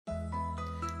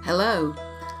Hello,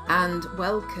 and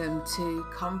welcome to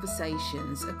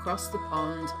Conversations Across the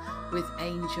Pond with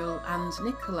Angel and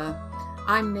Nicola.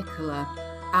 I'm Nicola,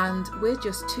 and we're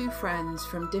just two friends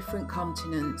from different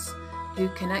continents who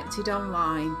connected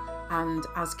online and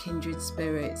as kindred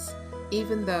spirits,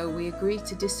 even though we agree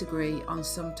to disagree on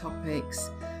some topics.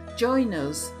 Join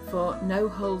us for no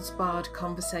holds barred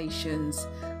conversations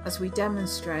as we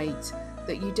demonstrate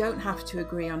that you don't have to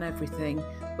agree on everything,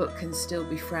 but can still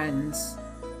be friends.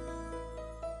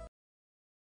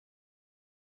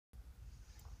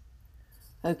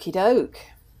 Okie doke.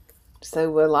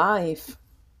 So we're live.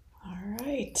 All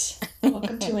right.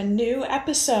 Welcome to a new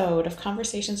episode of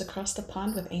Conversations Across the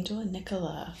Pond with Angel and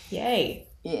Nicola. Yay.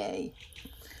 Yay.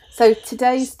 So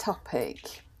today's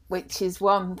topic, which is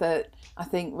one that I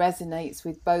think resonates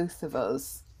with both of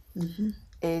us,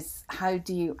 is how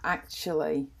do you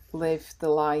actually live the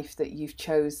life that you've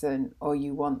chosen or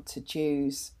you want to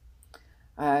choose?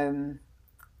 And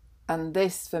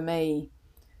this for me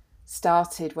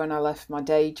started when I left my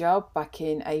day job back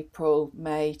in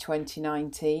May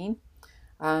 2019,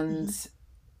 and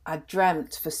I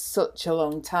dreamt for such a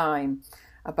long time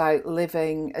about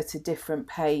living at a different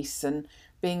pace and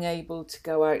being able to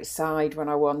go outside when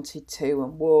I wanted to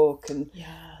and walk and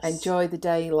enjoy the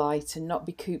daylight and not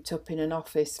be cooped up in an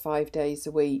office 5 days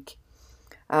a week.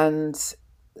 And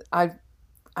I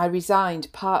resigned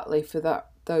partly for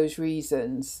those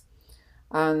reasons,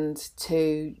 and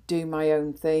to do my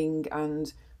own thing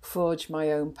and forge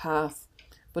my own path.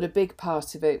 But a big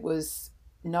part of it was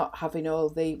not having all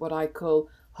the, what I call,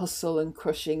 hustle and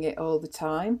crushing it all the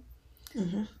time.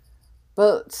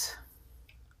 But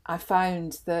I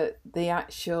found that the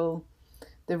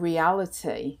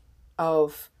reality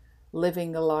of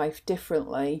living a life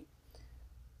differently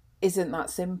isn't that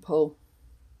simple.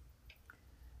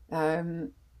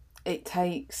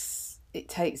 It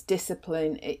takes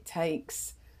discipline, it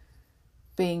takes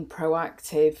being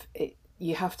proactive,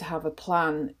 you have to have a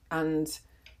plan, and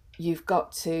you've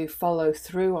got to follow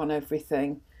through on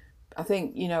everything. I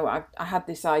think, I had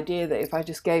this idea that if I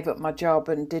just gave up my job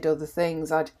and did other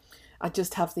things, I'd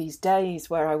just have these days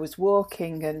where I was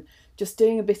walking and just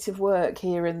doing a bit of work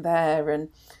here and there,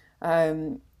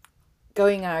 and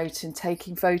going out and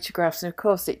taking photographs. And of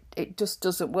course, it just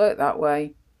doesn't work that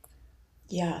way.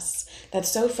 Yes, that's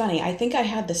so funny. I think I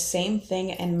had the same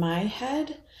thing in my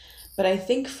head, but I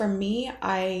think for me,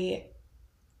 I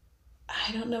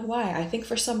don't know why. I think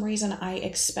for some reason I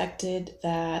expected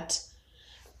that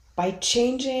by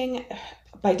doing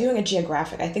a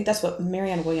geographic, I think that's what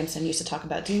Marianne Williamson used to talk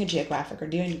about, doing a geographic or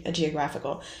doing a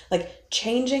geographical, like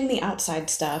changing the outside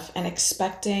stuff and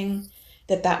expecting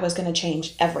that was going to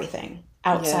change everything,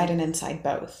 outside and inside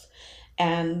both.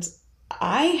 And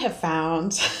I have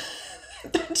found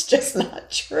that's just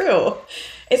not true.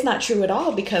 It's not true at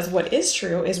all, because what is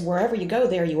true is wherever you go,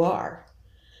 there you are.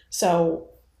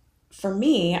 So for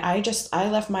me, I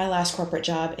left my last corporate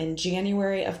job in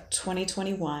January of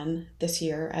 2021, this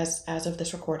year, as of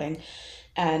this recording.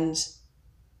 And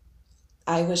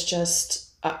I was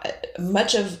just,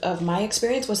 much of my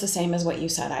experience was the same as what you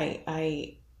said.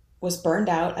 I was burned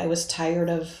out. I was tired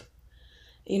of,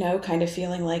 kind of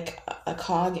feeling like a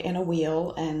cog in a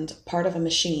wheel and part of a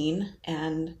machine,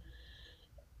 and,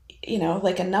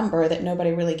 like a number that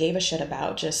nobody really gave a shit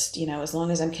about. Just, as long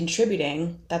as I'm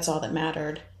contributing, that's all that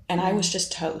mattered. And I was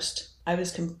just toast. I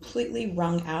was completely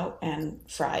wrung out and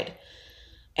fried.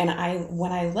 And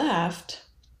when I left,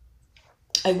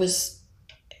 I was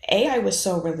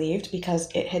so relieved,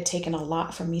 because it had taken a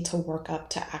lot for me to work up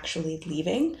to actually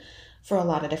leaving for a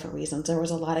lot of different reasons. There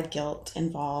was a lot of guilt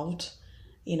involved,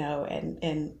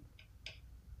 and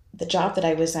the job that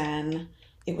I was in,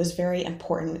 it was very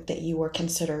important that you were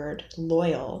considered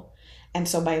loyal. And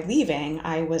so by leaving,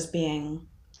 I was being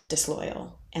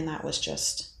disloyal. And that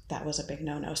was a big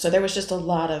no-no. So there was just a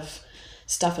lot of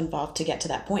stuff involved to get to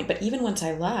that point. But even once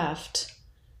I left,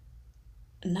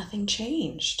 nothing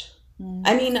changed.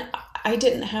 I mean, I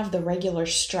didn't have the regular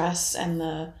stress and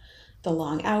the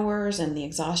long hours and the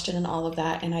exhaustion and all of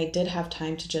that. And I did have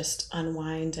time to just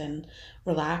unwind and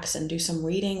relax and do some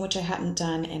reading, which I hadn't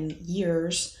done in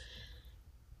years.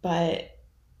 But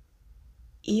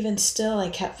even still,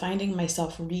 I kept finding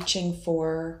myself reaching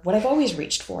for what I've always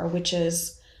reached for, which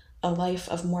is a life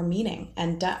of more meaning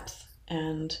and depth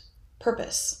and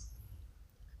purpose.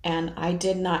 And I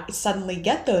did not suddenly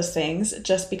get those things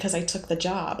just because I took the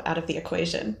job out of the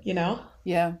equation,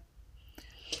 Yeah.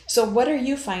 So what are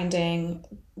you finding?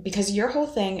 Because your whole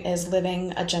thing is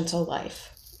living a gentle life.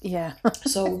 Yeah.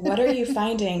 So what are you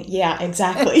finding? Yeah,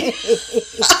 exactly.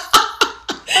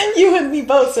 You and me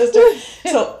both, sister.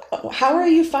 So how are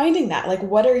you finding that? Like,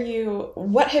 what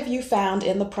have you found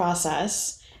in the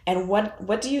process, and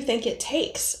what do you think it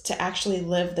takes to actually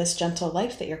live this gentle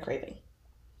life that you're craving?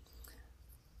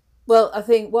 Well, I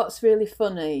think what's really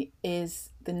funny is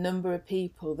the number of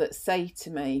people that say to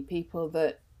me, people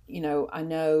that, I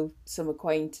know, some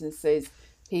acquaintances,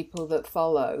 people that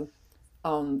follow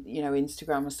on,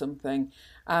 Instagram or something,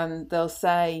 and they'll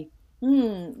say,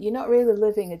 you're not really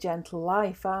living a gentle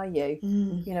life, are you?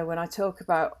 Mm, When I talk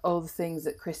about all the things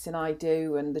that Chris and I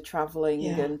do and the travelling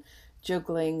yeah. and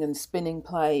juggling and spinning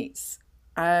plates.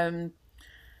 Yeah,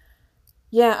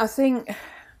 I think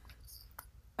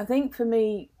for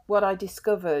me, what I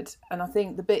discovered, and I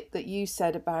think the bit that you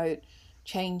said about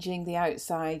changing the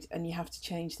outside and you have to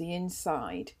change the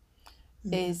inside,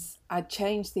 Mm, is I'd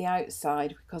changed the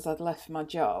outside because I'd left my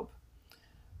job.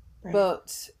 right.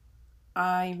 But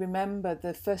I remember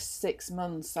the first 6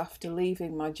 months after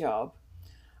leaving my job,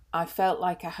 I felt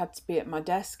like I had to be at my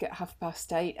desk at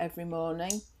 8:30 every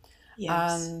morning,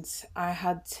 Yes. and I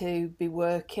had to be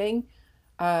working.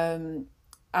 Um,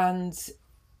 and,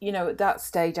 at that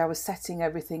stage, I was setting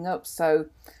everything up. So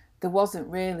there wasn't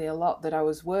really a lot that I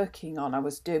was working on. I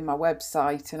was doing my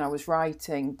website and I was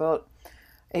writing, but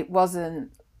it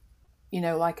wasn't,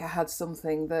 like I had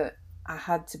something that I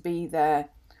had to be there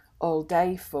all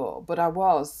day for. But I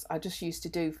just used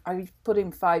to I put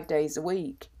in 5 days a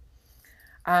week.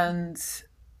 And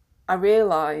I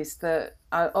realised that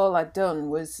all I'd done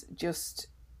was just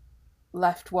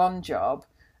left one job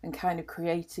and kind of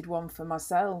created one for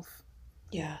myself.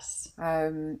 Yes.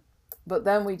 Um, but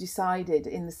then we decided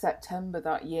in the September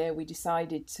that year, we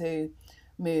decided to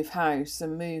move house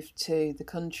and move to the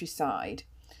countryside.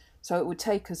 So it would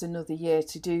take us another year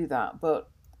to do that. But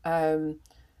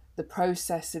the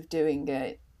process of doing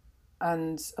it,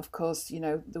 and of course,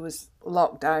 there was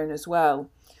lockdown as well.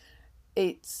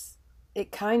 It's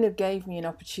it kind of gave me an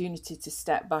opportunity to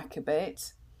step back a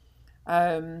bit.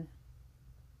 Um,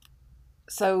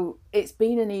 so it's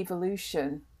been an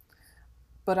evolution,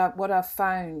 but what I've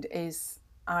found is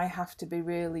I have to be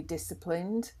really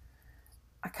disciplined.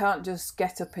 I can't just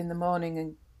get up in the morning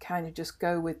and kind of just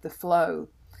go with the flow.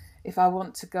 If I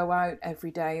want to go out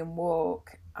every day and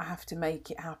walk, I have to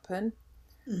make it happen.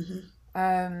 Mm-hmm.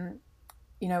 Um,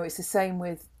 it's the same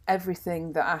with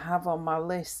everything that I have on my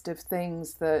list of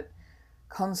things that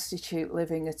constitute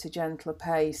living at a gentler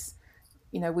pace.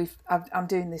 I'm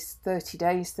doing this 30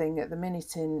 days thing at the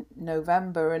minute in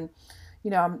November, and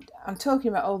I'm talking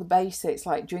about all the basics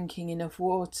like drinking enough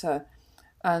water,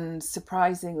 and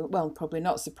probably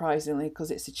not surprisingly,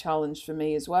 because it's a challenge for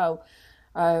me as well.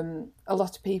 A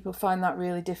lot of people find that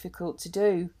really difficult to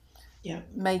do, Yeah.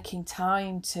 making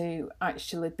time to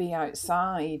actually be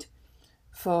outside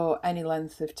for any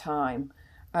length of time,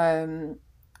 um,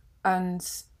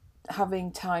 and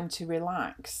having time to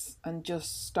relax and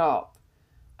just stop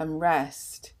and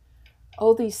rest.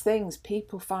 All these things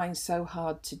people find so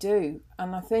hard to do,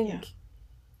 and I Yeah. think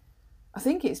I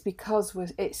think it's because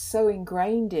it's so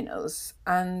ingrained in us,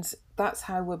 and that's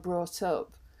how we're brought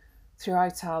up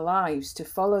throughout our lives to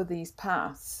follow these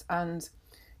paths. And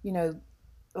you know,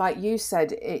 like you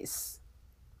said, it's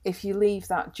if you leave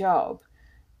that job,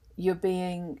 you're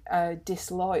being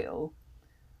disloyal,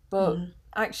 but Mm-hmm.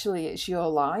 actually it's your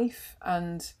life.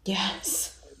 And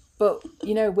Yes. but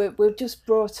we're just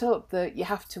brought up that you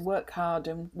have to work hard,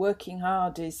 and working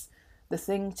hard is the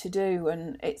thing to do,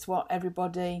 and it's what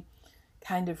everybody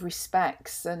kind of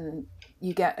respects, and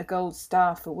you get a gold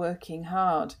star for working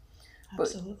hard. But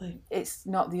Absolutely. it's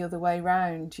not the other way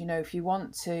round. If you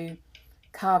want to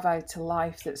carve out a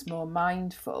life that's more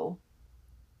mindful,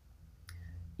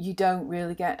 you don't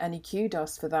really get any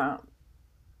kudos for that.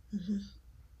 Mm-hmm.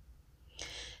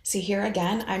 See, here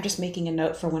again, I'm just making a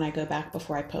note for when I go back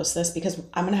before I post this, because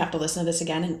I'm going to have to listen to this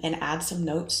again and add some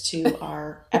notes to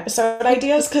our episode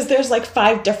ideas, because there's like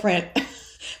 5 different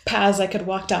paths I could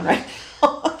walk down right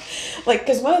now. Like,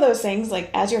 because one of those things, like,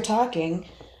 as you're talking,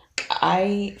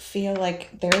 I feel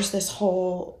like there's this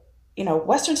whole,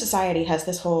 Western society has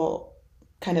this whole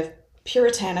kind of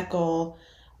puritanical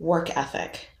work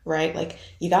ethic, right? Like,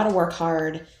 you got to work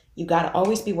hard, you got to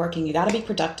always be working, you got to be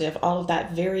productive, all of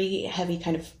that very heavy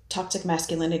kind of toxic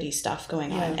masculinity stuff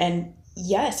going on. Yeah. And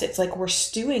yes, it's like we're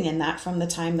stewing in that from the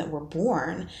time that we're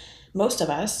born, most of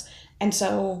us. And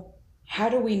so how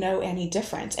do we know any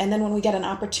difference? And then when we get an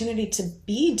opportunity to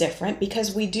be different,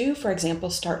 because we do, for example,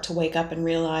 start to wake up and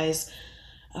realize,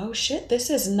 oh shit, this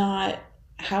is not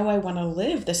how I want to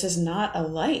live. This is not a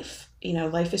life.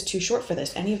 Life is too short for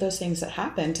this. Any of those things that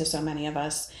happen to so many of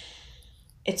us,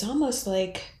 it's almost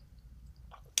like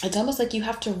it's almost like you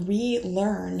have to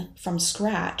relearn from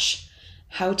scratch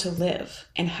how to live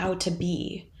and how to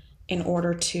be in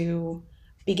order to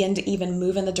begin to even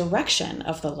move in the direction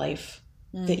of the life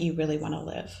that you really want to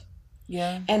live.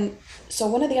 Yeah. And so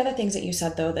one of the other things that you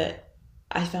said, though, that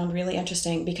I found really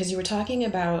interesting, because you were talking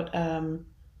about,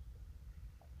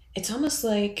 it's almost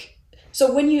like,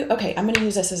 so when you, okay, I'm going to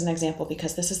use this as an example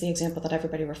because this is the example that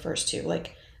everybody refers to,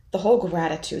 like the whole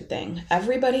gratitude thing.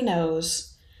 Everybody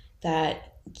knows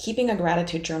that keeping a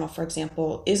gratitude journal, for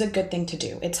example, is a good thing to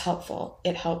do. It's helpful.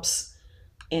 It helps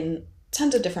in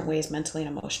tons of different ways, mentally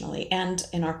and emotionally, and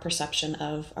in our perception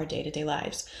of our day-to-day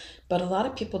lives. But a lot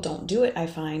of people don't do it, I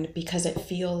find, because it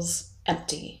feels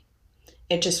empty.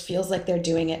 It just feels like they're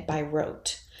doing it by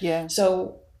rote. Yeah.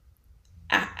 So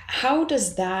how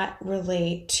does that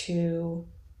relate to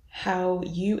how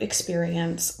you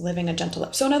experience living a gentle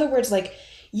life? So in other words, like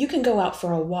you can go out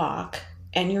for a walk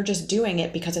and you're just doing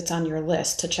it because it's on your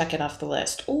list to check it off the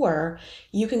list. Or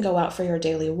you can go out for your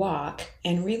daily walk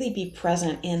and really be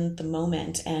present in the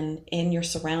moment and in your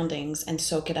surroundings and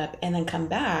soak it up, and then come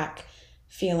back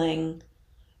feeling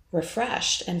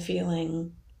refreshed and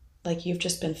feeling like you've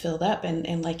just been filled up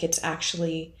and like it's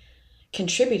actually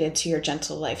contributed to your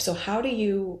gentle life. So how do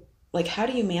you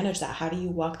manage that? How do you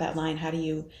walk that line? How do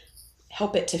you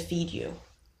help it to feed you?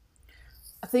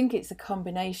 I think it's a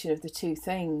combination of the two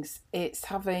things. It's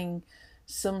having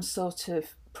some sort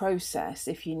of process,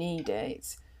 if you need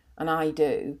it, and I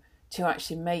do, to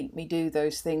actually make me do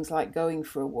those things like going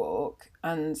for a walk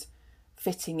and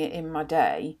fitting it in my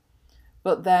day.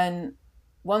 But then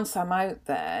once I'm out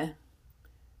there,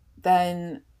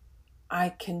 then I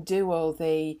can do all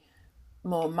the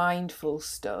more mindful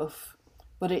stuff.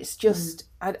 But it's just,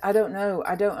 I don't know,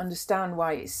 I don't understand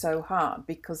why it's so hard,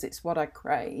 because it's what I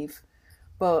crave.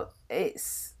 But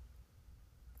it's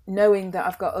knowing that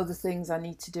I've got other things I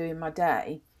need to do in my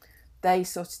day, they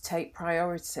sort of take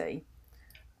priority.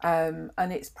 And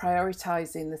it's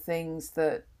prioritizing the things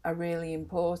that are really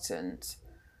important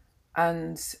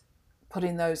and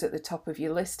putting those at the top of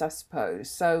your list, I suppose.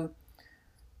 So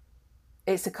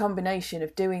it's a combination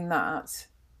of doing that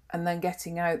and then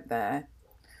getting out there.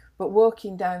 But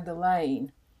walking down the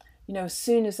lane, as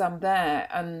soon as I'm there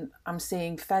and I'm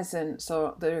seeing pheasants,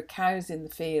 or there are cows in the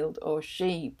field, or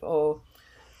sheep, or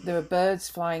there are birds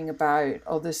flying about,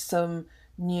 or there's some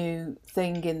new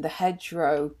thing in the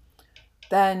hedgerow,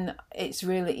 then it's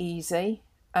really easy.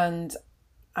 And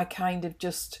I kind of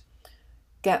just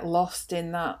get lost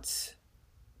in that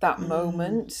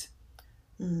moment.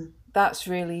 That's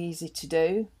really easy to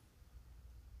do.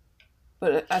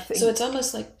 But I think... So it's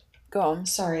almost like... Go on.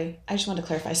 Sorry, I just want to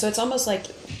clarify. So it's almost like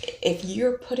if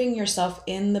you're putting yourself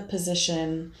in the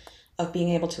position of being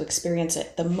able to experience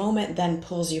it, the moment then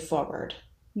pulls you forward.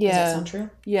 Yeah. Does that sound true?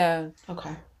 Yeah.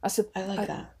 Okay. I like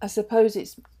that. I suppose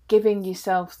it's giving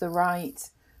yourself the right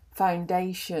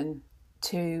foundation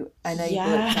to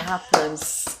enable it to happen.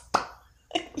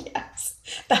 Yes.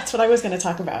 That's what I was going to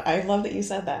talk about. I love that you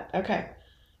said that. Okay.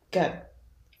 Good.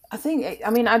 I think,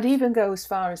 I'd even go as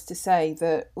far as to say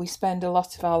that we spend a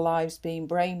lot of our lives being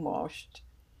brainwashed.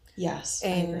 Yes, I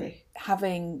agree.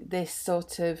 Having this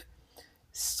sort of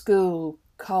school,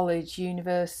 college,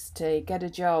 university, get a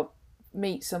job,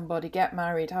 meet somebody, get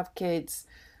married, have kids,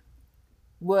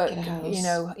 work,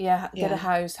 get a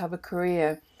house, have a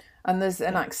career. And there's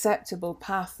an acceptable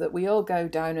path that we all go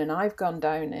down, and I've gone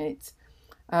down it.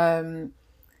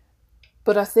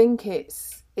 But I think it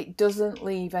doesn't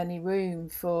leave any room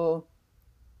or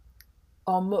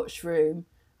much room.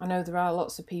 I know there are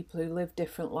lots of people who live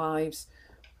different lives,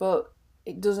 but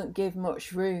it doesn't give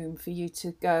much room for you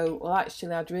to go, well,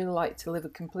 actually, I'd really like to live a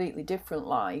completely different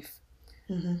life.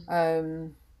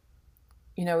 It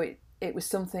was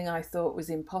something I thought was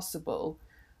impossible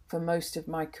for most of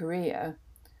my career,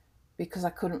 because I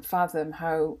couldn't fathom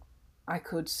how I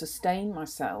could sustain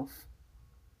myself.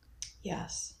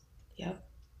 Yes. Yep.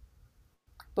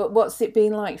 But what's it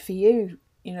been like for you,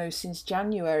 since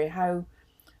January? How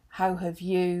have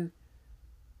you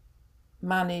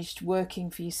managed working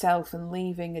for yourself and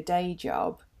leaving a day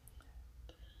job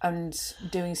and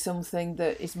doing something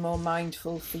that is more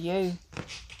mindful for you?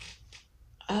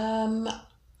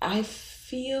 I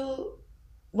feel,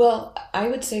 well, I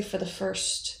would say for the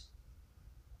first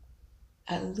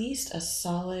at least a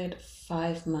solid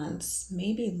 5 months,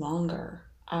 maybe longer,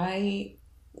 I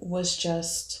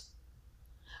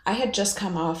had just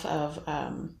come off of,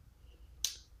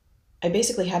 I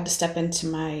basically had to step into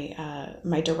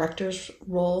my director's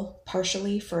role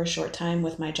partially for a short time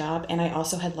with my job. And I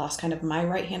also had lost kind of my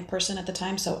right-hand person at the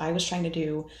time. So I was trying to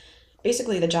do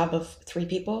basically the job of 3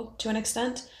 people to an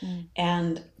extent.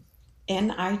 And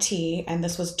in IT, and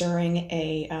this was during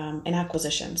an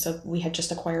acquisition. So we had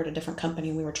just acquired a different company,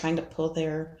 and we were trying to pull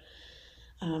their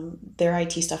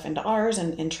IT stuff into ours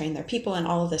and train their people and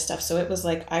all of this stuff. So it was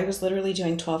like I was literally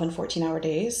doing 12 and 14-hour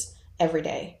days every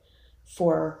day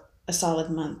for a solid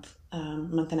month,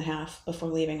 month and a half before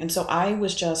leaving. And so I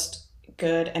was just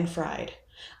good and fried.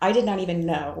 I did not even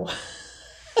know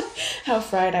how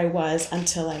fried I was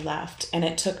until I left. And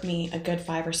it took me a good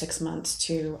 5 or 6 months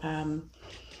to,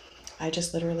 I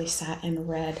just literally sat and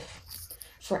read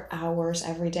for hours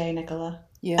every day, Nicola.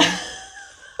 Yeah.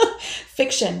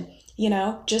 Fiction, you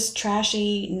know, just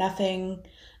trashy, nothing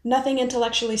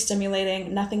intellectually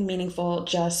stimulating, nothing meaningful,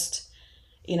 just,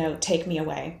 you know, take me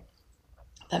away,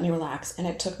 let me relax. And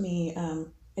it took me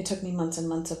months and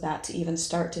months of that to even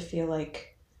start to feel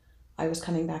like I was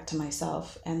coming back to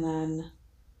myself. And then,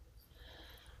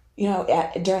 you know,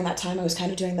 during that time, I was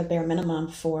kind of doing the bare minimum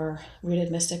for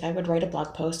Rooted Mystic. I would write a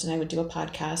blog post and I would do a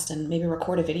podcast and maybe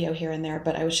record a video here and there,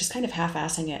 but I was just kind of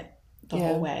half-assing it the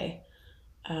whole way.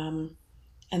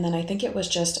 And then I think it was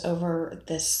just over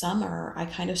this summer, I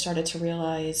kind of started to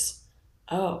realize,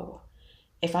 oh,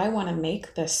 if I want to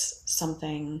make this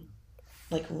something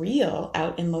like real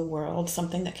out in the world,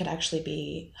 something that could actually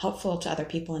be helpful to other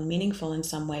people and meaningful in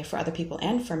some way for other people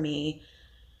and for me,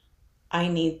 I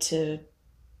need to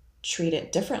treat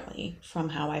it differently from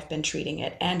how I've been treating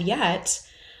it. And yet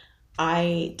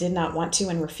I did not want to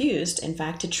and refused, in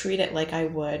fact, to treat it like I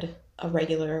would a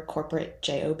regular corporate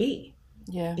job.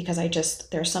 Yeah. Because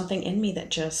there's something in me that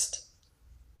just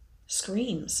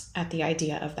screams at the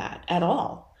idea of that at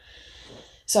all.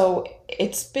 So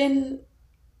it's been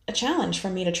a challenge for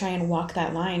me to try and walk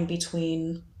that line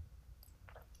between,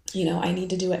 you know, I need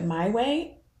to do it my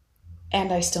way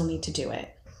and I still need to do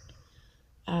it.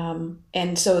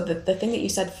 And so the thing that you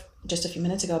said just a few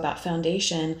minutes ago about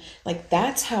foundation, like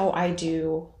that's how I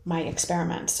do my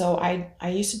experiments. So I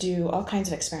used to do all kinds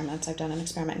of experiments. I've done an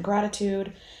experiment in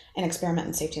gratitude, an experiment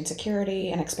in safety and security,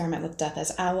 an experiment with death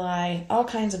as ally, all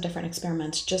kinds of different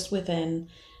experiments just within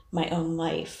my own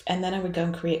life. And then I would go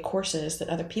and create courses that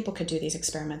other people could do these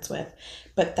experiments with.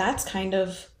 But that's kind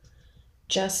of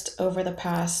just over the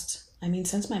past, I mean,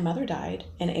 since my mother died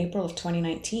in April of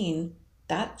 2019,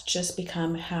 that's just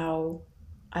become how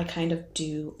I kind of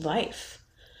do life.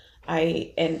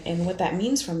 And what that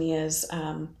means for me is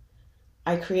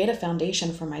I create a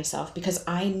foundation for myself because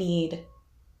I need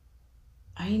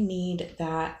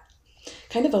that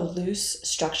kind of a loose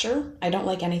structure. I don't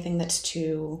like anything that's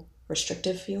too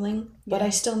restrictive feeling, but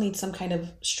I still need some kind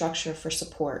of structure for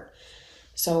support.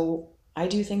 So I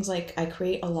do things like I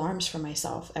create alarms for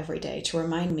myself every day to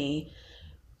remind me,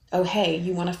 oh, hey,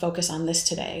 you want to focus on this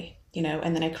today, you know,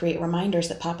 and then I create reminders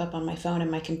that pop up on my phone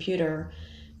and my computer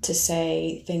to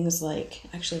say things like,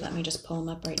 actually, let me just pull them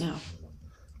up right now.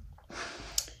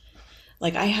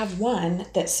 Like I have one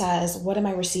that says, what am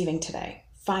I receiving today?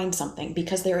 Find something,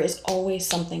 because there is always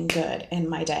something good in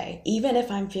my day. Even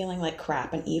if I'm feeling like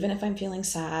crap and even if I'm feeling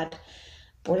sad,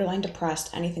 borderline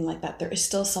depressed, anything like that, there is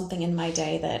still something in my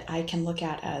day that I can look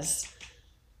at as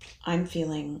I'm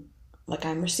feeling like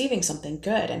I'm receiving something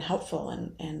good and helpful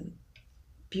and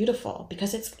beautiful,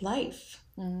 because it's life,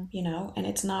 you know, and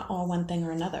it's not all one thing or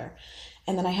another.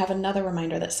 And then I have another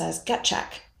reminder that says, gut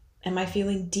check. Am I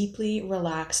feeling deeply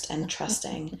relaxed and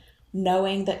trusting,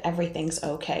 knowing that everything's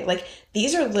okay? Like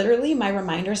these are literally my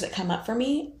reminders that come up for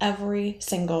me every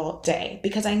single day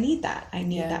because I need that. I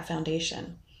need that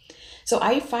foundation. So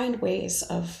I find ways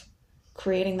of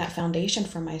creating that foundation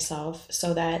for myself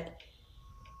so that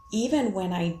even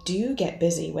when I do get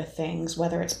busy with things,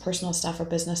 whether it's personal stuff or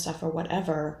business stuff or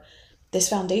whatever, this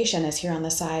foundation is here on the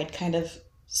side kind of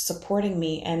supporting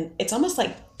me. And it's almost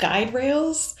like guide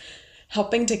rails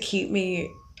helping to keep me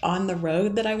on the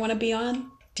road that I want to be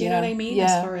on. Do you know what I mean?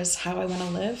 As far as how I want to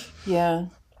live. Yeah.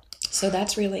 So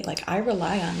that's really like, I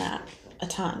rely on that a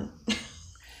ton.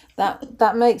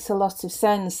 That makes a lot of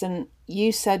sense. And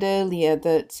you said earlier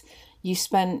that you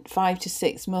spent 5 to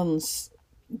 6 months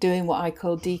doing what I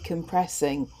call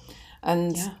decompressing,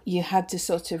 and you had to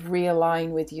sort of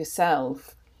realign with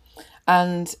yourself.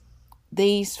 And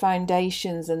these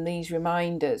foundations and these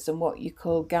reminders and what you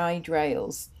call guide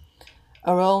rails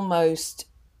are almost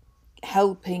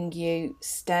helping you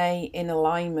stay in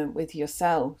alignment with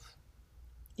yourself.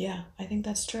 Yeah, I think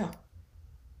that's true.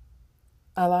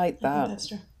 I like that. I think that's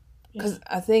true. Because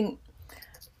I think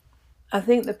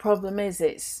the problem is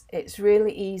it's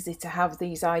really easy to have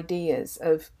these ideas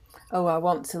of, oh, I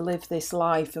want to live this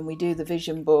life, and we do the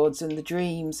vision boards and the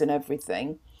dreams and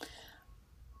everything.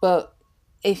 But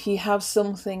if you have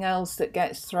something else that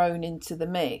gets thrown into the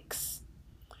mix,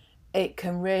 it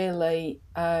can really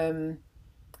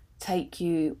take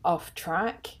you off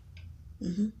track.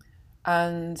 Mm-hmm.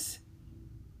 And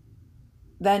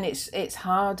then it's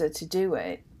harder to do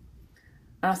it.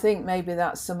 And I think maybe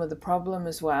that's some of the problem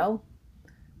as well,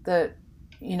 that,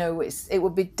 you know, it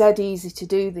would be dead easy to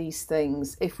do these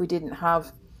things if we didn't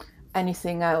have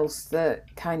anything else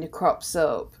that kind of crops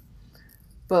up.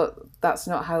 But that's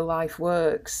not how life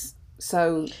works.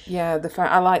 So yeah,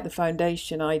 I like the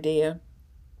foundation idea.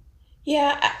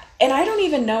 Yeah, and I don't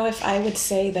even know if I would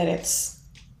say that it's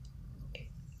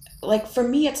like, for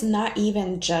me, it's not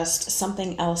even just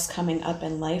something else coming up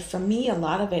in life. For me, a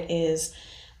lot of it is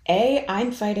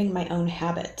I'm fighting my own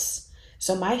habits.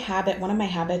 So one of my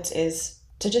habits is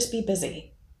to just be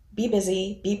busy,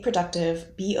 be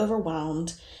productive, be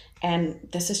overwhelmed. And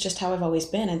this is just how I've always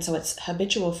been. And so it's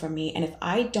habitual for me. And if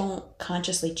I don't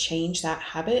consciously change that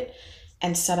habit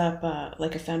and set up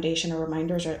like a foundation or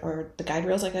reminders or the guide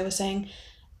rails, like I was saying,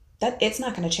 that it's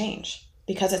not going to change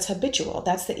because it's habitual.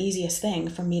 That's the easiest thing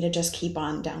for me to just keep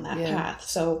on down that path.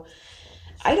 So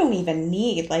I don't even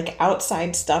need like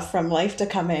outside stuff from life to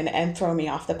come in and throw me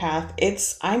off the path.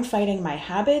 I'm fighting my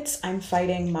habits. I'm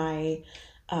fighting my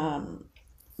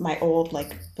my old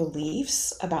like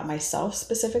beliefs about myself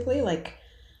specifically. Like,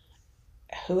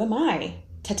 who am I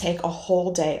to take a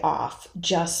whole day off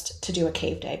just to do a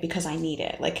cave day because I need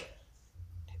it? Like,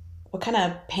 what kind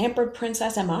of pampered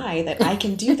princess am I that I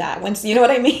can do that? Once, you know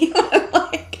what I mean?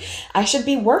 Like, I should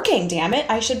be working, damn it.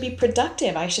 I should be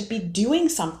productive. I should be doing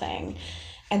something.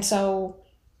 And so,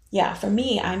 yeah, for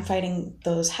me, I'm fighting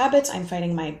those habits. I'm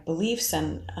fighting my beliefs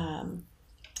and,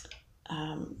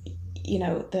 you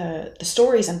know, the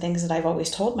stories and things that I've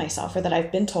always told myself or that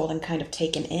I've been told and kind of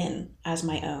taken in as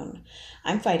my own.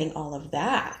 I'm fighting all of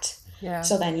that. Yeah.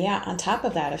 So then, yeah, on top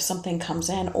of that, if something comes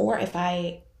in, or if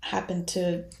I happen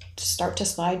to start to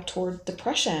slide toward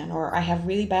depression, or I have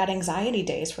really bad anxiety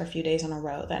days for a few days in a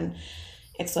row, then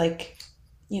it's like,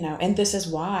 you know, and this is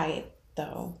why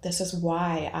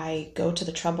I go to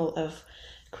the trouble of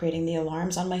creating the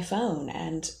alarms on my phone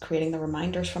and creating the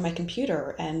reminders for my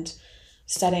computer and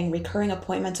setting recurring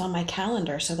appointments on my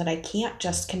calendar so that I can't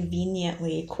just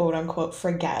conveniently, quote unquote,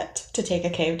 forget to take a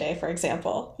cave day, for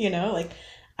example. You know, like,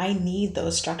 I need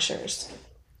those structures.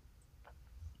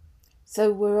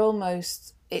 So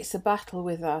it's a battle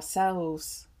with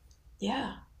ourselves.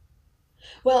 Yeah.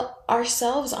 Well,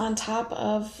 ourselves on top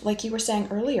of, like you were saying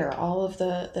earlier, all of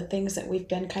the things that we've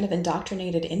been kind of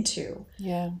indoctrinated into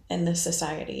in this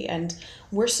society. And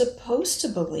we're supposed to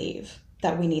believe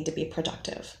that we need to be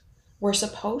productive. We're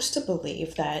supposed to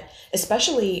believe that,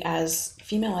 especially as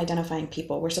female identifying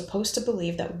people, we're supposed to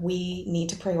believe that we need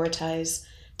to prioritize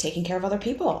taking care of other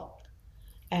people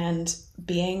and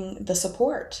being the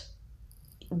support,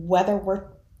 whether we're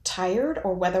tired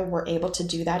or whether we're able to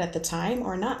do that at the time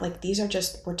or not. Like,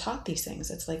 we're taught these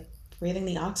things. It's like breathing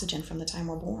the oxygen from the time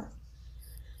we're born.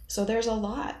 So there's a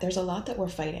lot that we're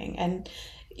fighting. And,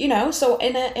 you know, so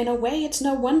in a way, it's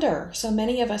no wonder so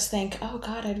many of us think, oh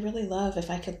God, I'd really love if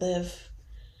I could live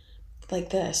like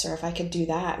this, or if I could do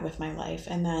that with my life.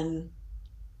 And then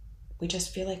we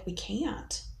just feel like we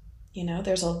can't. You know,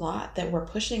 there's a lot that we're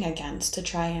pushing against to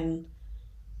try and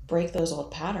break those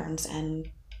old patterns and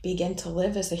begin to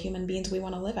live as the human beings we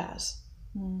want to live as.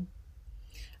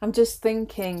 I'm just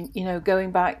thinking, you know,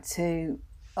 going back to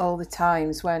all the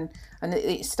times when, and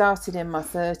it started in my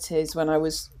 30s when I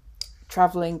was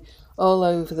traveling all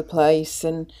over the place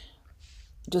and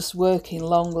just working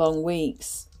long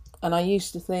weeks. And I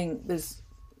used to think there's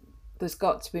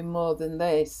got to be more than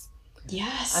this.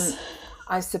 Yes. And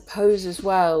I suppose as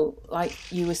well,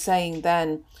 like you were saying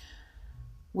then,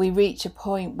 we reach a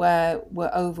point where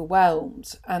we're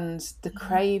overwhelmed and the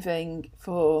craving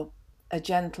for a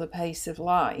gentler pace of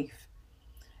life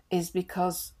is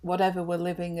because whatever we're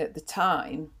living at the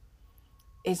time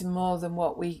is more than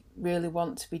what we really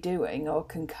want to be doing or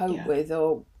can cope with,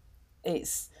 or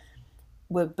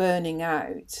we're burning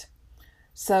out.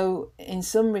 So in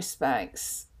some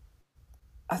respects,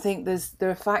 I think there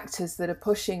are factors that are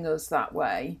pushing us that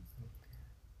way,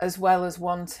 as well as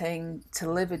wanting to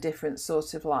live a different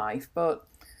sort of life. But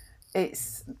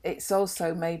it's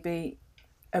also maybe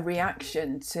a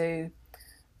reaction to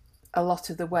a lot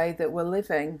of the way that we're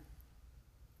living.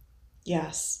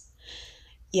 Yes.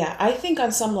 Yeah, I think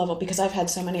on some level, because I've had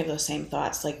so many of those same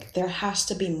thoughts, like, there has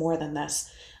to be more than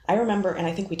this. I remember, and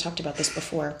I think we talked about this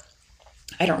before,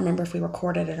 I don't remember if we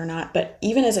recorded it or not, but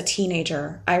even as a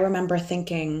teenager, I remember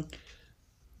thinking,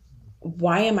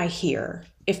 why am I here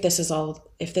if this is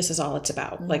all it's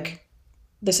about? Like,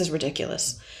 this is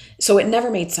ridiculous. So it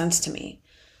never made sense to me.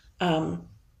 Oh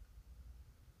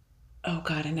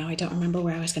God, and now I don't remember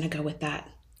where I was going to go with that.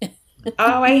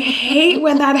 Oh, I hate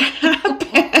when that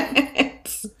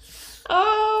happens.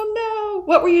 Oh no.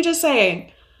 What were you just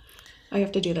saying? I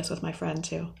have to do this with my friend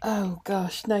too. Oh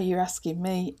gosh, no, you're asking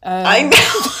me. I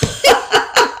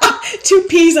know. Two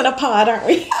peas in a pod, aren't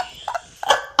we?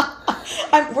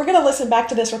 We're gonna listen back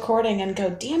to this recording and go,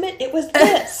 damn it, it was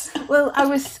this. Well, I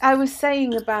was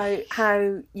saying about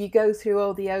how you go through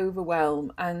all the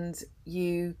overwhelm and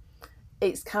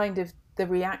it's kind of the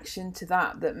reaction to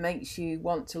that makes you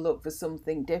want to look for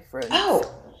something different. Oh,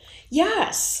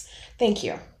 yes. Thank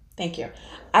you. Thank you.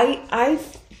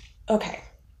 Okay.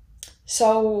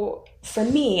 So for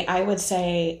me, I would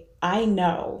say I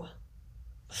know,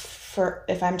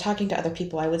 if I'm talking to other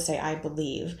people, I would say I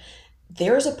believe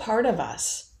there's a part of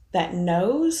us that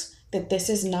knows that this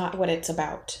is not what it's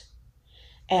about.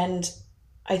 And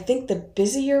I think the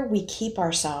busier we keep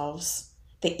ourselves,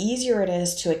 the easier it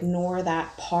is to ignore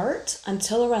that part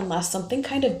until or unless something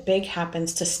kind of big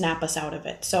happens to snap us out of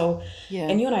it. So, Yeah.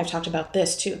 and you and I have talked about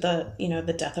this too,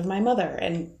 the death of my mother.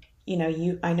 And,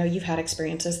 I know you've had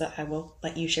experiences that I will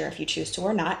let you share if you choose to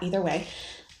or not, either way,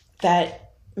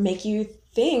 that make you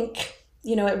think,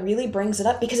 it really brings it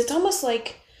up because it's almost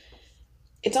like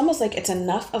it's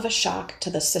enough of a shock to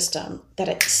the system that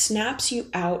it snaps you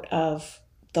out of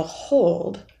the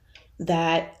hold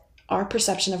that our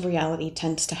perception of reality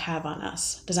tends to have on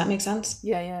us. Does that make sense?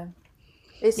 Yeah.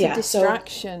 It's a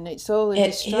distraction. It's all a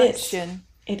distraction.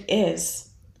 It is.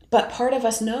 But part of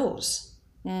us knows.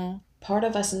 Part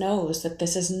of us knows that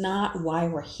this is not why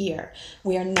we're here.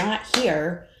 We are not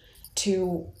here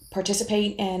to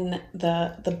participate in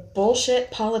the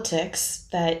bullshit politics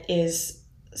that is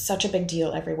such a big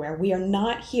deal everywhere. We are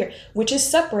not here, which is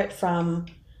separate from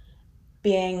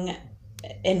being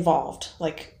involved.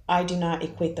 Like, I do not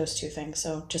equate those two things.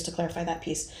 So just to clarify that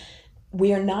piece,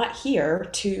 we are not here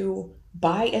to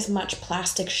buy as much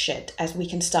plastic shit as we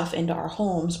can stuff into our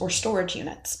homes or storage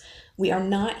units. We are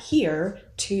not here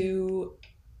to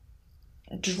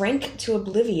drink to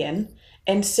oblivion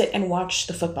and sit and watch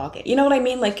the football game. You know what I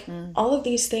mean? Like all of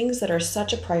these things that are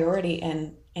such a priority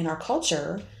in our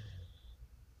culture,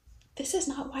 this is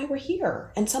not why we're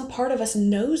here. And some part of us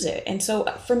knows it. And so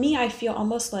for me, I feel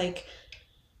almost like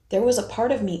there was a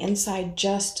part of me inside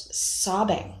just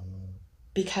sobbing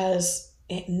because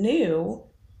it knew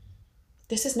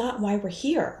this is not why we're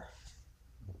here.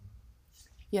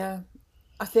 Yeah,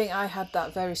 I think I had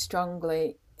that very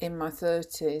strongly in my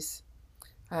 30s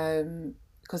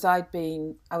because I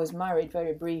was married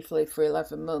very briefly for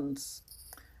 11 months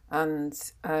and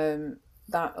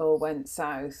that all went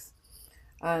south.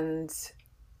 And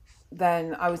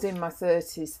then I was in my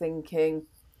 30s thinking,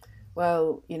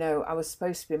 well, I was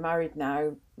supposed to be married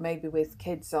now, maybe with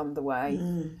kids on the way.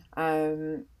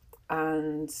 And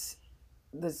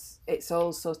it's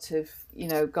all sort of,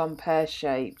 gone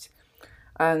pear-shaped.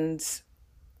 And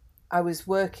I was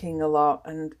working a lot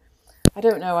and I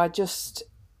don't know, I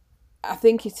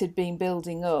think it had been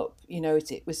building up,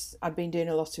 I'd been doing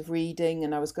a lot of reading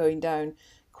and I was going down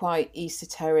quite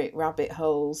esoteric rabbit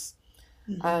holes.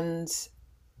 And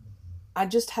I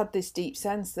just had this deep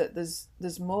sense that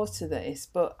there's more to this,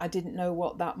 but I didn't know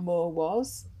what that more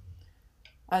was.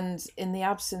 And in the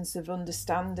absence of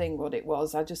understanding what it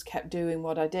was, I just kept doing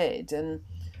what I did. And,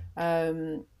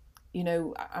 my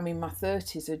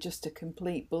 30s are just a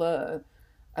complete blur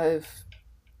of,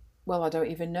 well, I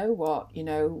don't even know what,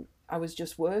 I was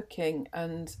just working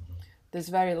and there's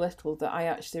very little that I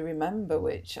actually remember,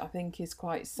 which I think is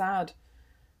quite sad.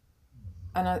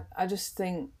 And I just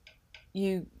think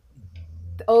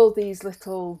all these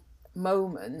little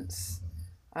moments,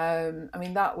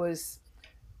 it was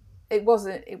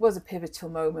a pivotal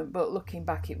moment, but looking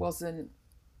back, it wasn't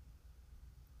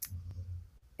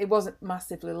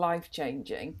massively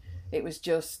life-changing. It was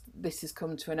just, this has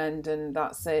come to an end and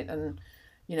that's it. And,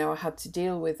 I had to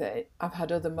deal with it. I've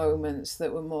had other moments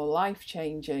that were more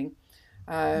life-changing.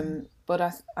 But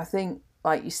I think,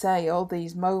 like you say, all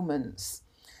these moments,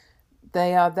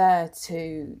 they are there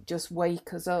to just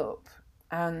wake us up,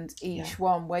 and each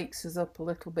one wakes us up a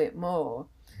little bit more,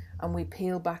 and we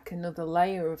peel back another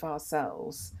layer of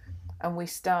ourselves, and we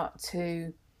start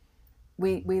to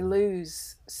we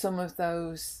lose some of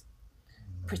those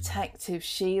protective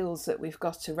shields that we've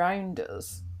got around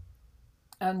us,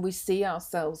 and we see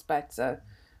ourselves better,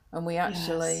 and we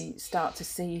actually start to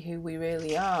see who we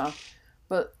really are.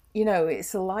 But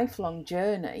it's a lifelong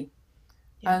journey,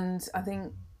 and I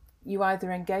think you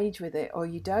either engage with it or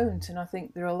you don't. And I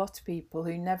think there are a lot of people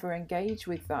who never engage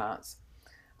with that.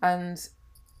 And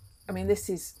this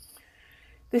is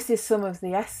some of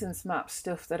the essence map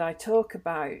stuff that I talk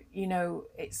about.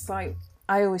 It's like,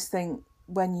 I always think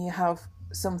when you have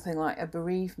something like a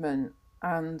bereavement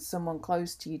and someone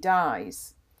close to you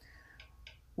dies,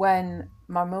 when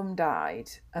my mum died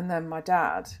and then my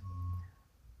dad,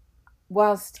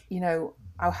 whilst,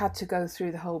 I had to go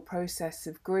through the whole process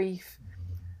of grief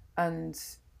and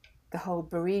the whole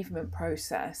bereavement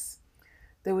process,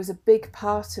 there was a big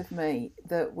part of me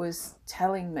that was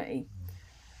telling me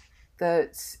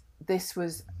that this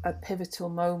was a pivotal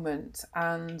moment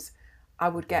and I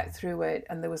would get through it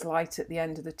and there was light at the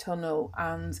end of the tunnel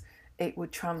and it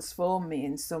would transform me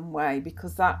in some way,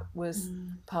 because that was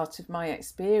part of my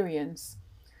experience.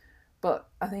 But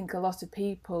I think a lot of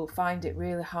people find it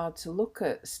really hard to look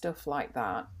at stuff like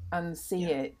that and see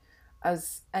it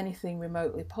as anything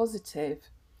remotely positive.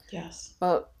 Yes.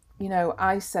 But,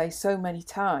 I say so many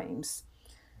times,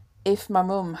 if my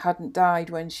mum hadn't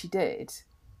died when she did,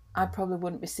 I probably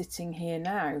wouldn't be sitting here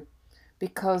now,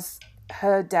 because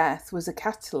her death was a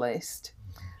catalyst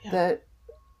that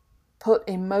put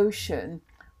in motion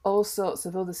all sorts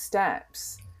of other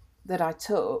steps that I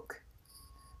took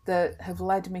that have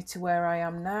led me to where I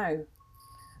am now.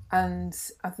 And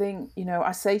I think,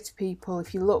 I say to people,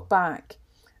 if you look back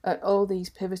at all these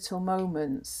pivotal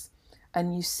moments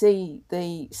and you see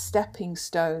the stepping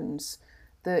stones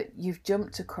that you've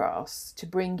jumped across to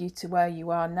bring you to where you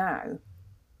are now,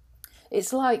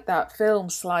 it's like that film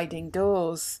Sliding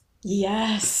Doors.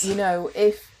 Yes.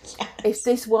 If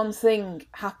this one thing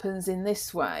happens in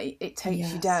this way, it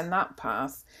takes you down that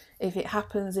path. If it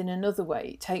happens in another way,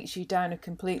 it takes you down a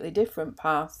completely different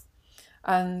path.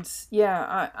 And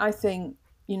I think,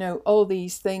 all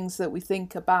these things that we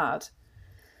think are bad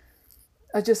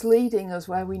are just leading us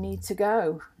where we need to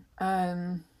go.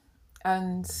 I've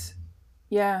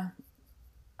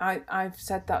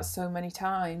said that so many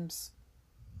times.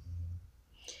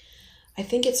 I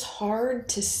think it's hard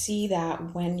to see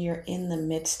that when you're in the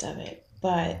midst of it,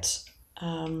 but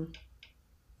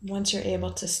once you're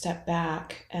able to step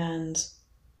back and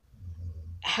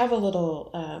have a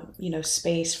little,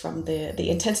 space from the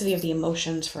intensity of the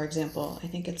emotions, for example, I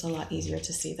think it's a lot easier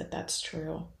to see that that's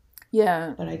true.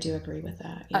 Yeah. But I do agree with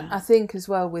that. Yeah. I think as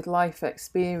well with life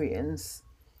experience,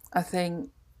 I think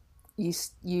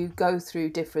you go through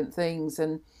different things,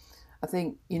 and I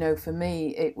think, for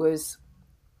me, it was,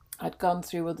 I'd gone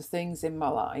through other things in my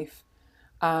life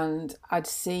and I'd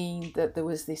seen that there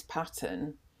was this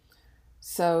pattern.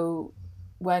 So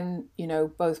when,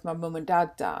 both my mum and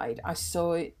dad died, I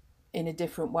saw it in a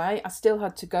different way. I still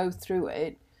had to go through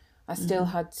it. I still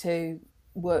had to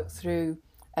work through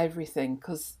everything,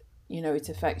 because, it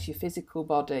affects your physical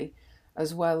body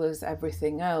as well as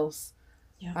everything else.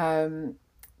 Yeah.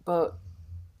 But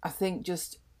I think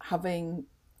just having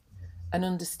an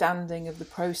understanding of the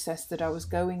process that I was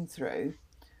going through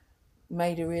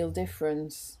made a real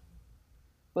difference.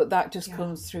 But that just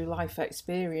comes through life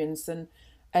experience, and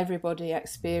everybody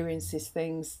experiences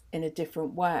things in a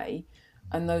different way,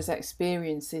 and those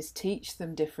experiences teach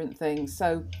them different things.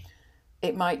 So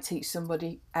it might teach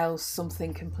somebody else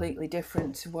something completely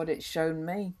different to what it's shown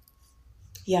me.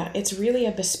 Yeah, it's really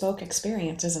a bespoke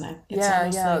experience, isn't it? It's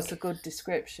like, that's a good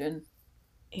description.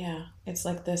 Yeah, it's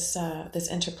like this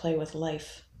interplay with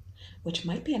life, which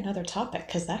might be another topic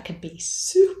because that could be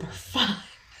super fun.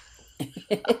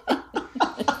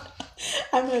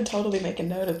 I'm going to totally make a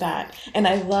note of that. And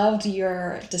I loved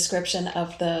your description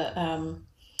of the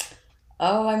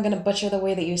I'm going to butcher the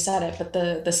way that you said it, but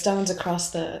the stones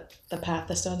across the path,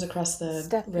 the stones across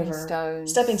the river.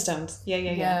 Stepping stones.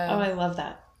 Yeah. Oh, I love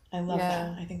that. I love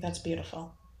that. I think that's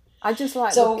beautiful. I just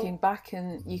like looking back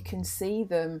and you can see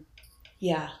them.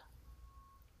 Yeah.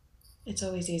 It's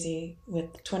always easy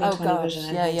with 20/20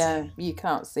 vision. Yeah. You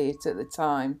can't see it at the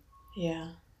time.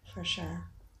 Yeah, for sure.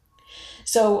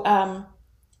 So,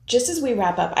 just as we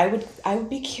wrap up, I would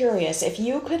be curious if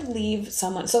you could leave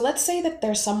someone. So let's say that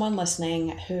there's someone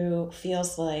listening who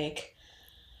feels like,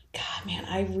 God, man,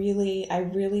 I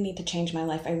really need to change my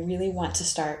life. I really want to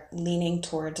start leaning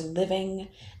towards living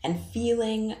and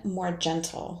feeling more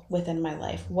gentle within my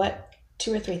life. What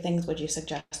 2 or 3 things would you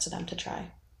suggest to them to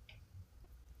try?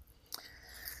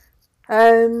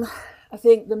 I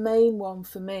think the main one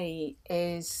for me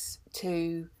is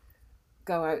to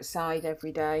go outside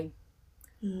every day,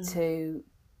 to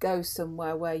go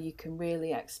somewhere where you can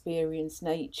really experience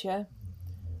nature.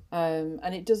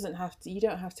 And it doesn't have to, you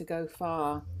don't have to go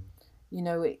far.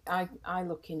 I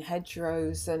look in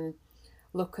hedgerows and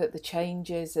look at the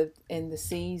changes in the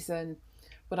season,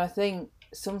 but I think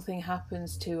something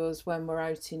happens to us when we're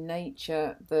out in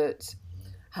nature that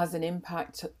has an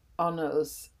impact on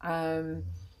us, and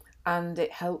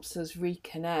it helps us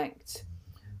reconnect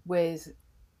with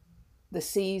the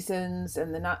seasons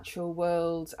and the natural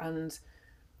world and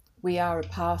we are a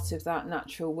part of that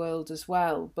natural world as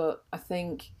well. But I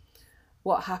think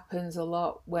what happens a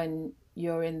lot when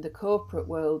you're in the corporate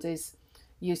world is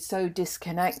you're so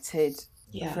disconnected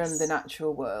from the Yes.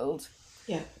 natural world.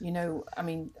 Yeah. You know, I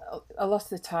mean, a lot of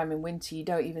the time in winter, you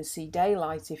don't even see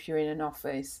daylight if you're in an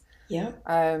office. Yeah.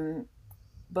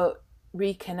 But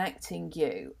reconnecting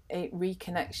you, it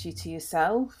reconnects you to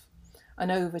yourself.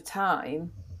 And over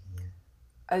time,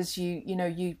 as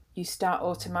you start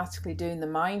automatically doing the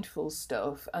mindful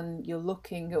stuff and you're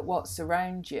looking at what's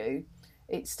around you,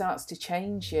 it starts to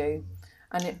change you.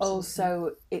 And it Absolutely.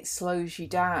 also, it slows you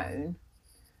down.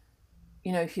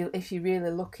 You know, if you're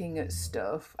really looking at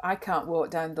stuff, I can't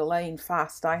walk down the lane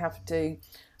fast. I have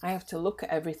to look at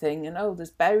everything, and oh,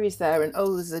 there's berries there, and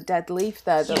oh, there's a dead leaf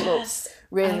there that looks Yes.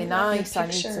 really I love your nice. I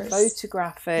need to pictures.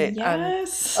 photograph it. And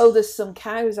Yes. oh, there's some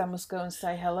cows, I must go and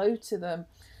say hello to them.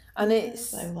 And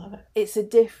Yes, I love it. it's a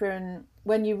different,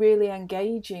 when you're really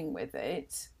engaging with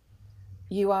it,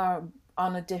 you are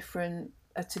on at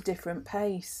a different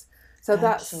pace. So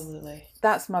Absolutely.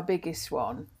 that's my biggest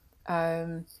one.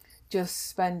 Just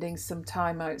spending some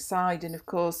time outside, and of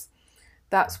course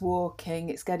that's walking,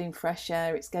 it's getting fresh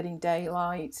air, it's getting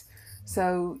daylight,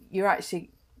 so you're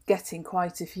actually getting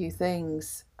quite a few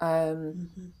things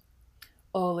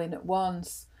all in at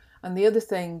once. And the other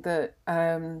thing that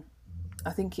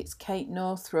I think it's Kate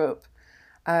Northrup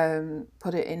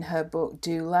put it in her book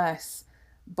Do Less: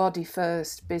 Body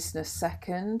First, Business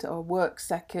Second, or Work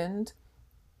Second.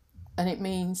 And it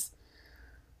means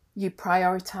you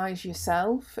prioritize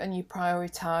yourself and you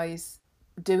prioritize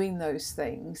doing those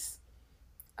things.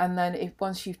 And then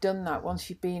once you've done that, once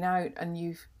you've been out and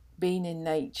you've been in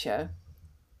nature,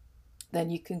 then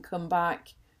you can come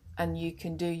back and you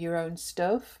can do your own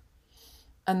stuff.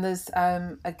 And there's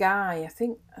a guy,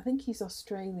 I think he's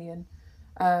Australian,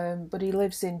 but he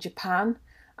lives in Japan,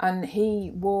 and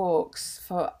he walks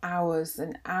for hours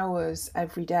and hours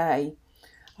every day.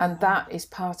 And that is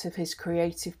part of his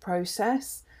creative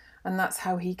process. And that's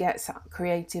how he gets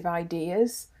creative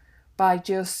ideas, by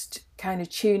just kind of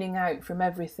tuning out from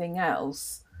everything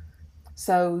else.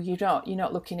 So you're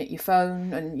not looking at your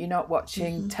phone and you're not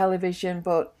watching television,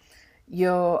 but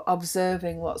you're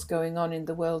observing what's going on in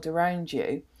the world around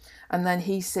you. And then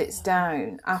he sits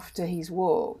down after he's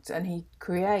walked and he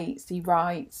creates, he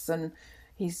writes, and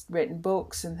he's written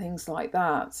books and things like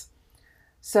that.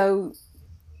 So,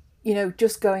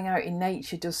 just going out in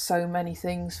nature does so many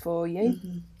things for you.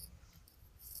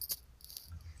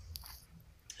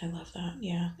 I love that.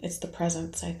 Yeah. It's the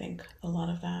presence, I think, a lot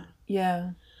of that.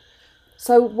 Yeah.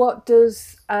 So what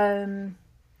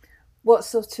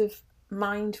sort of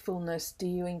mindfulness do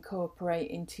you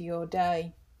incorporate into your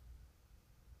day?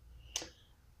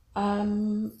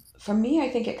 For me, I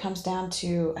think it comes down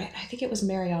to, I think it was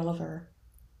Mary Oliver.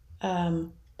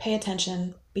 Pay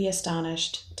attention, be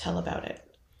astonished, tell about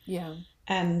it. Yeah.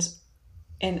 And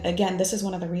again, this is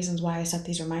one of the reasons why I set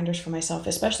these reminders for myself,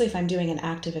 especially if I'm doing an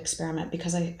active experiment,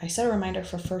 because I set a reminder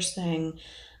for first thing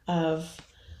of,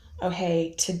 oh,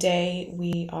 hey, today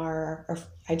or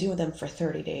I do them for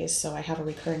 30 days. So I have a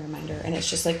recurring reminder, and it's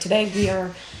just like, today we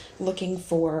are looking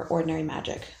for ordinary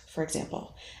magic, for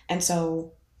example. And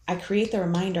so I create the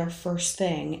reminder first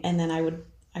thing, and then I would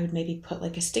maybe put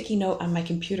like a sticky note on my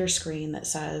computer screen that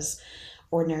says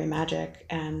ordinary magic,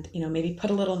 and maybe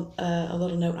put a little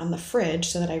note on the fridge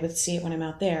so that I would see it when I'm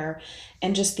out there.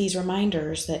 And just these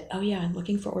reminders that, oh yeah, I'm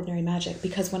looking for ordinary magic.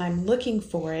 Because when I'm looking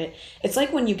for it, it's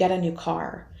like when you get a new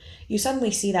car, you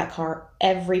suddenly see that car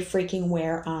every freaking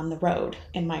where on the road,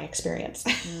 in my experience.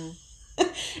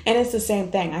 And it's the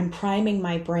same thing. I'm priming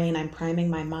my brain, I'm priming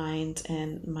my mind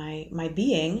and my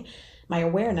being, my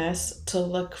awareness, to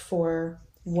look for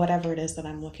whatever it is that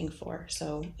I'm looking for.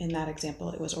 So in that example,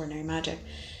 it was ordinary magic.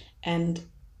 And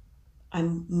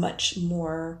I'm much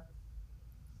more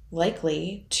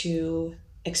likely to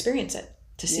experience it,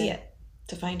 to see it,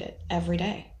 to find it every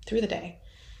day, through the day.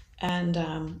 And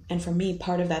for me,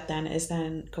 part of that then is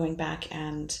then going back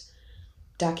and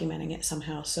documenting it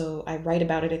somehow. So I write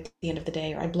about it at the end of the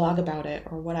day, or I blog about it,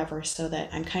 or whatever, so that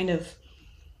I'm kind of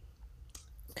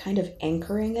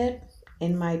anchoring it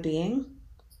in my being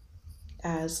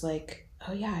as like,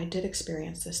 oh yeah, I did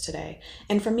experience this today.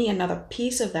 And for me, another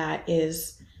piece of that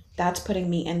is that's putting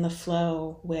me in the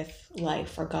flow with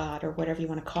life or God or whatever you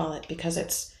want to call it, because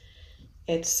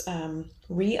it's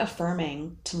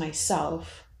reaffirming to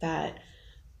myself that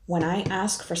when I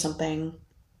ask for something,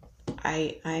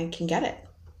 I can get it.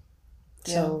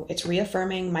 So it's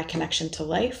reaffirming my connection to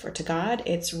life or to God.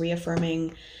 It's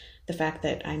reaffirming the fact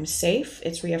that I'm safe.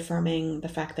 It's reaffirming the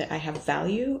fact that I have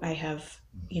value. I have,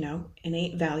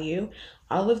 innate value,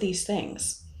 all of these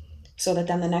things. so that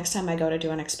then the next time I go to do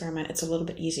an experiment, it's a little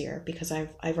bit easier because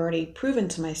I've already proven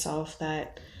to myself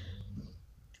that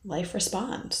life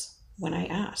responds when I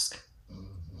ask.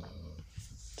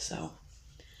 So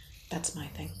that's my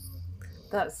thing.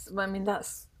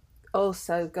 That's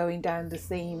also going down the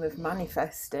theme of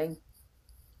manifesting.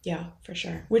 Yeah, for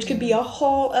sure. Which could be a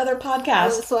whole other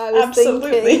podcast. That's what I was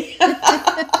Absolutely. thinking.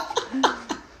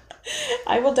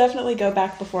 I will definitely go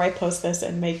back before I post this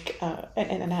and make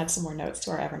and add some more notes to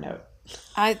our Evernote.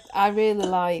 I really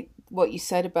like what you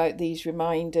said about these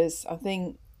reminders.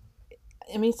 Sometimes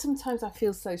I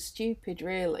feel so stupid,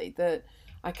 really, that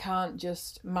I can't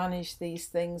just manage these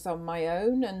things on my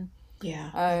own. And yeah,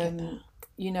 I get that.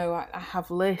 I have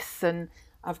lists, and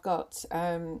I've got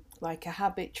like a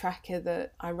habit tracker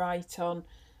that I write on.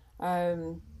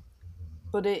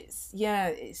 But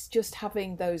it's just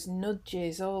having those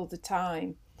nudges all the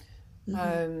time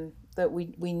that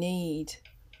we need.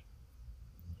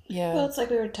 Yeah. Well, it's like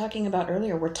we were talking about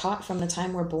earlier. We're taught from the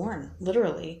time we're born,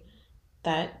 literally,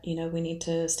 that, we need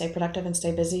to stay productive and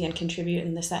stay busy and contribute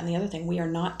and this, that, and the other thing. We are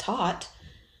not taught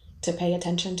to pay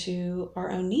attention to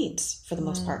our own needs for the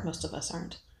most part. Most of us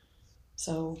aren't.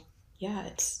 So, yeah,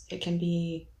 it can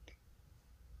be,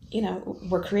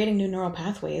 we're creating new neural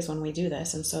pathways when we do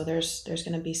this. And so there's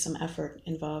going to be some effort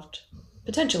involved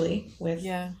potentially with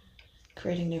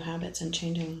creating new habits and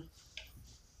changing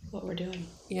what we're doing.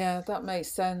 Yeah, that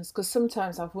makes sense. Because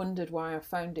sometimes I've wondered why I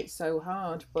found it so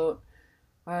hard. But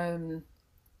when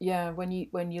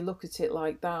you look at it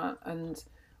like that, and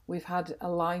we've had a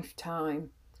lifetime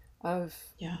of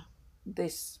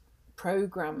this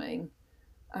programming,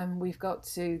 and we've got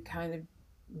to kind of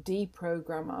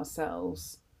deprogram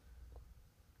ourselves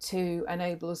to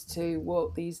enable us to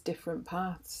walk these different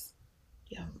paths.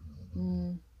 Yeah.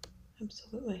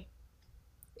 Absolutely.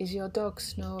 Is your dog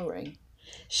snoring?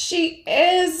 She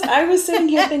is. I was sitting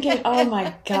here thinking, oh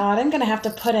my God, I'm going to have to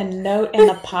put a note in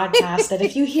the podcast that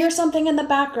if you hear something in the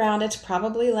background, it's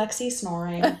probably Lexi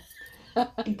snoring.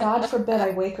 God forbid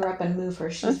I wake her up and move her.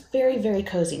 She's very, very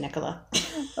cozy, Nicola.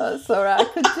 That's all right.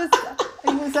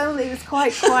 It was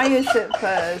quite quiet at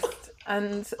first,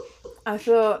 and I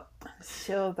thought,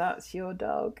 sure, that's your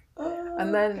dog. Oh,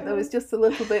 and then there was just a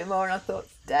little bit more, and I thought,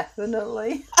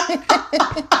 definitely.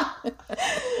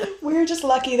 We're just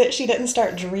lucky that she didn't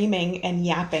start dreaming and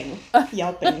yapping,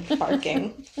 yelping,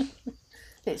 barking.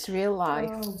 It's real life.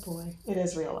 Oh boy, it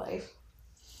is real life.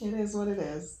 It is what it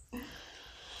is.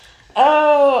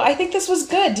 Oh, I think this was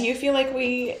good. Do you feel like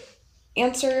we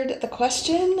answered the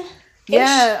question?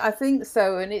 Yeah, I think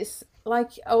so. And it's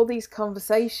like all these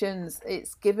conversations,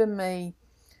 it's given me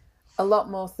a lot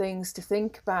more things to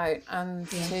think about and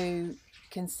to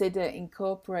consider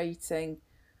incorporating.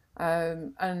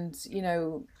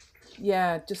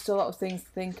 Just a lot of things to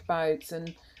think about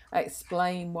and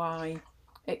explain why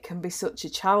it can be such a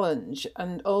challenge,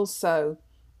 and also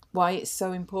why it's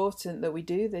so important that we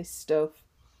do this stuff.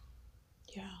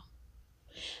 Yeah.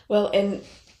 Well, and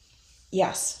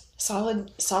yes,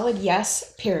 solid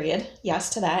yes, period. Yes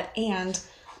to that. And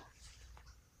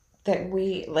that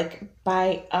we, like,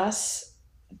 by us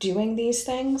doing these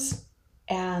things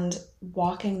and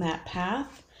walking that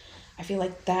path, I feel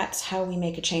like that's how we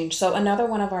make a change. So another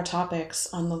one of our topics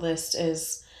on the list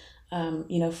is,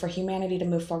 for humanity to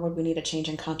move forward, we need a change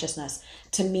in consciousness.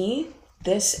 To me,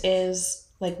 this is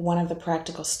like one of the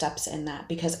practical steps in that,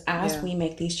 because as we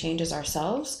make these changes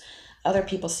ourselves, other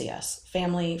people see us,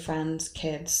 family, friends,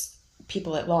 kids,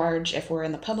 people at large, if we're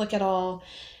in the public at all,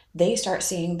 they start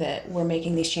seeing that we're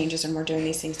making these changes and we're doing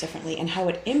these things differently and how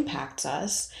it impacts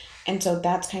us. And so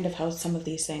that's kind of how some of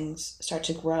these things start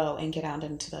to grow and get out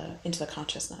into the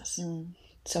consciousness.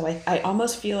 So I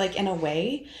almost feel like, in a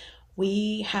way,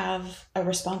 we have a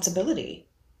responsibility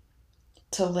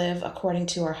to live according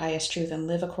to our highest truth and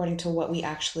live according to what we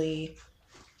actually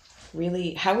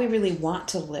how we really want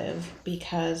to live,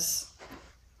 because,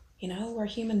 we're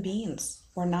human beings.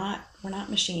 We're not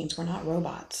machines. We're not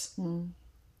robots.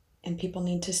 And people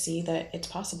need to see that it's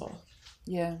possible.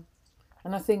 Yeah.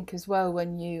 And I think as well,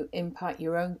 when you impact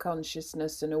your own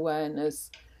consciousness and awareness,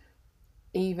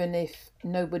 even if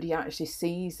nobody actually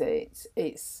sees it,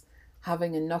 it's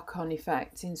having a knock-on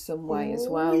effect in some way as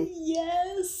well.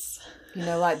 Yes.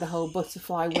 Like the whole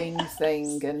butterfly wings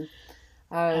thing. And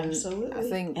absolutely. I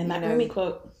think, and that Rumi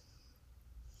quote.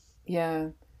 Yeah.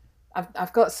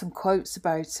 I've got some quotes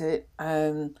about it.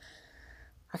 I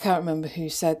can't remember who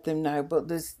said them now, but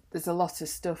there's a lot of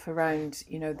stuff around,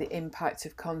 the impact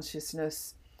of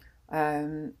consciousness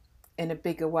in a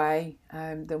bigger way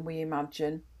than we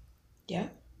imagine. Yeah.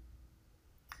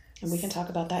 And we can talk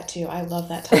about that too. I love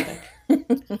that topic.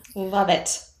 Love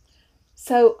it.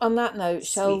 So on that note,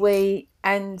 shall Sweet. we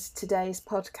end today's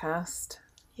podcast?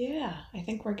 Yeah, I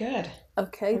think we're good.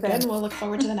 Okay, We're then. good, and we'll look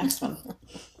forward to the next one.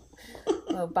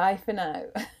 Well, bye for now.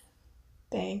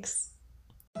 Thanks.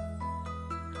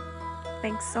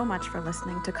 Thanks so much for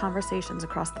listening to Conversations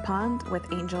Across the Pond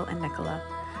with Angel and Nicola.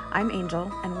 I'm Angel,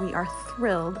 and we are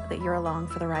thrilled that you're along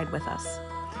for the ride with us.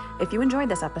 If you enjoyed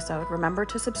this episode, remember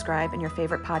to subscribe in your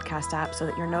favorite podcast app so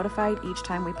that you're notified each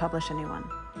time we publish a new one.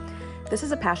 This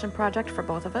is a passion project for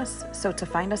both of us, so to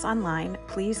find us online,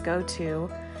 please go to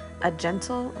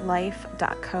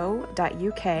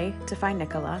agentlelife.co.uk to find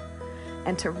Nicola,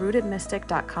 and to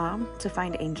rootedmystic.com to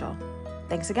find Angel.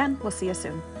 Thanks again. We'll see you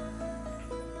soon.